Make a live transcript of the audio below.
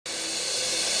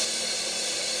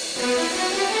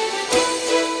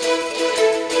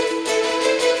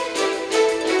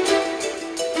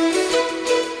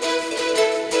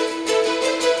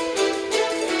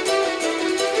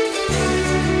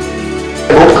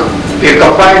We have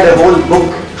compiled a whole book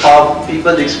of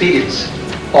people's experience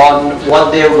on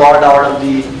what they have got out of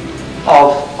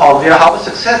how much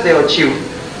success they have achieved.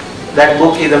 That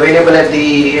book is available at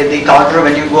the counter.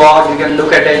 When you go out, you can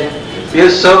look at it. We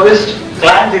have serviced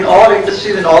clients in all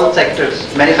industries, in all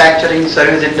sectors: manufacturing,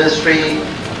 service industry,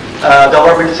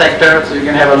 government sector. So you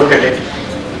can have a look at it.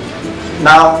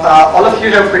 Now, all of you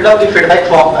have filled out the feedback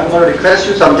form. I'm going to request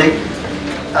you something.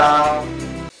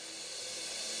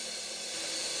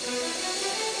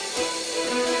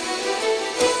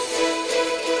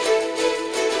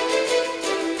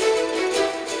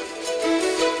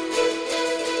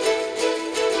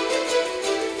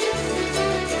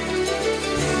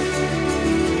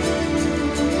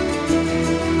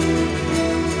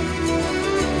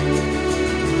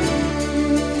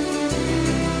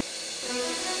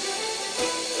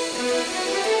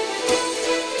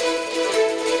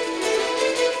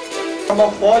 From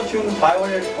a Fortune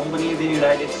 500 companies in the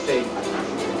United States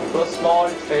to a small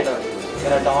trader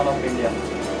in a town of India,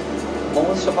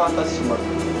 most of our customers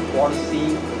want to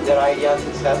see their ideas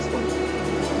successful.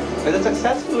 With a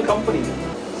successful company,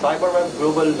 CyberWeb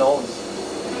Global knows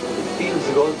it feels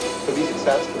good to be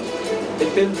successful. It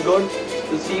feels good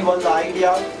to see one's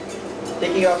idea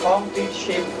taking a concrete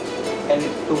shape and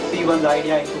to see one's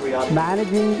idea into reality.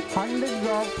 Managing hundreds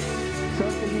of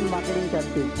search engine marketing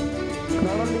campaigns.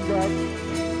 Not only that,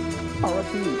 our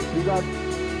team, we got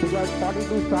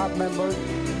 42 staff members,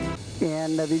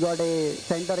 and we got a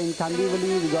center in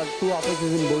Kandivali, we got 2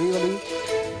 offices in Borivali,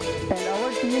 and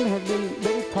our team has been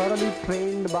very thoroughly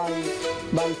trained by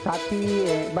Sati,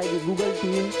 by the Google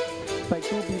team, by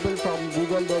 2 people from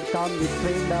Google that come, they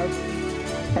trained us,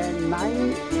 and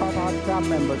 9 of our staff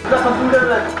members. The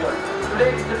computer expert.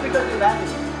 Today it's difficult to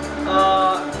manage.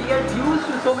 We get used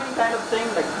to so many kind of things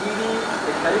like TV,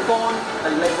 like telephone,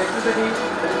 like electricity,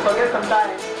 that we forget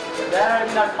sometimes that there had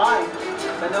been a time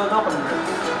when there was no computer.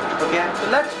 Okay, so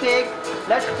let's take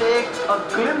a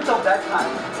glimpse of that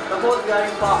time. Suppose we are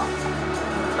in past.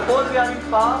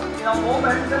 In a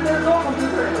moment when there is no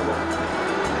computer in the world.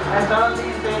 And suddenly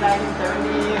in say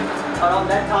 1970, around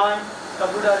that time,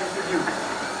 computer introduced.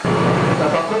 The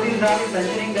Fakulty is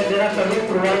mentioning that there are service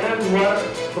providers who are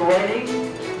providing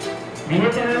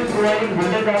BSNL is providing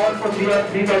 100 hours for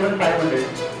 3,500.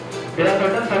 There are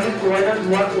certain service providers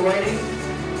who are providing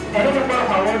any number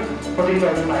of hours for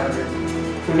 3,500.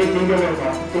 To make legal or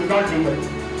not. It's not legal.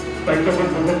 But it's a good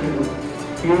business to do.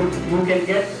 You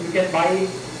can buy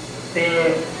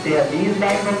say a lease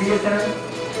line from BSNL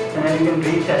and then you can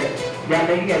resell it. They are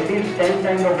making at least 10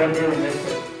 times of what they have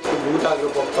invested. The Bhuta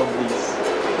group of companies.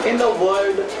 In the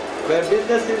world where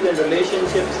businesses and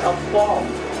relationships are formed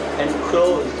and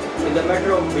closed in the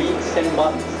matter of weeks and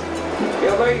months, we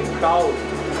are very proud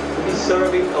to be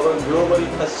serving our global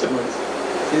customers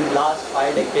since last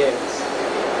 5 decades.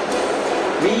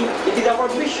 It is our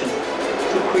mission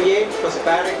to create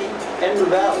prosperity and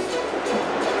wealth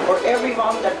for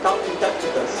everyone that comes in touch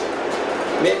with us.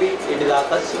 Maybe it is our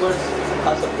customers,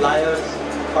 our suppliers,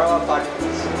 or our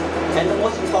partners, and the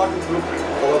most important group,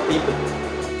 our people.